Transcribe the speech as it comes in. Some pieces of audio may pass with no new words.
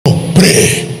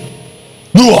Pray.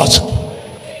 Do what?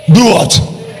 Do what?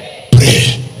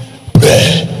 Pray.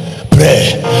 Pray.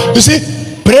 Pray. You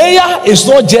see, prayer is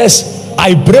not just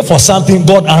I pray for something,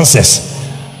 God answers.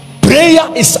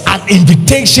 Prayer is an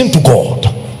invitation to God.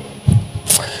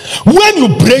 When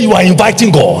you pray, you are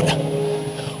inviting God.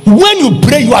 When you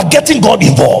pray, you are getting God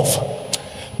involved.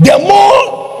 The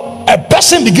more a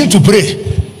person begins to pray,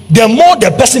 the more the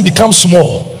person becomes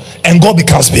small and God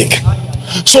becomes big.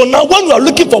 So now when you are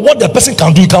looking for what the person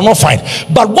can do, you cannot find.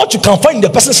 But what you can find in the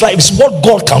person's life is what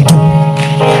God can do.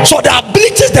 So the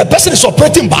abilities the person is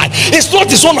operating by is not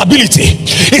his own ability.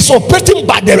 It's operating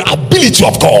by the ability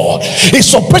of God.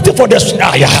 It's operating for the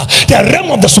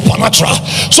realm of the supernatural.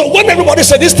 So when everybody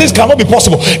said these things cannot be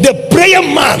possible, the prayer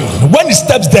man, when he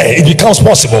steps there, it becomes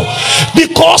possible.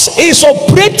 Because he's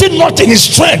operating not in his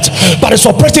strength, but it's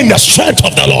operating in the strength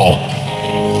of the Lord.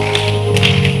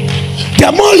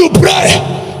 The more you pray,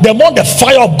 the more the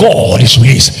fire of God is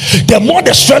released, the more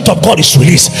the strength of God is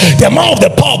released, the more of the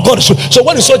power of God is released. So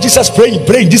when you saw Jesus praying,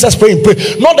 Jesus praying,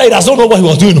 not that he does not know what he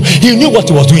was doing, he knew what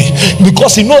he was doing,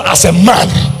 because he knows as a man,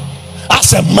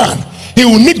 he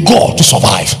will need God to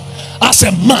survive. As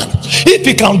a man, if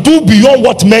he can do beyond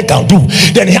what men can do,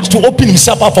 then he has to open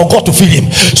himself up for God to fill him,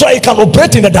 so he can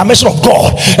operate in the dimension of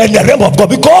God and the realm of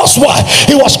God. Because why?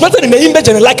 He was created in the image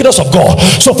and the likeness of God.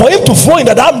 So for him to flow in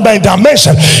that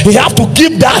dimension, he have to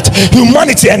give that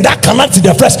humanity and that connect to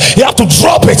the flesh. He have to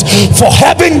drop it for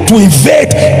heaven to invade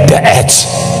the earth.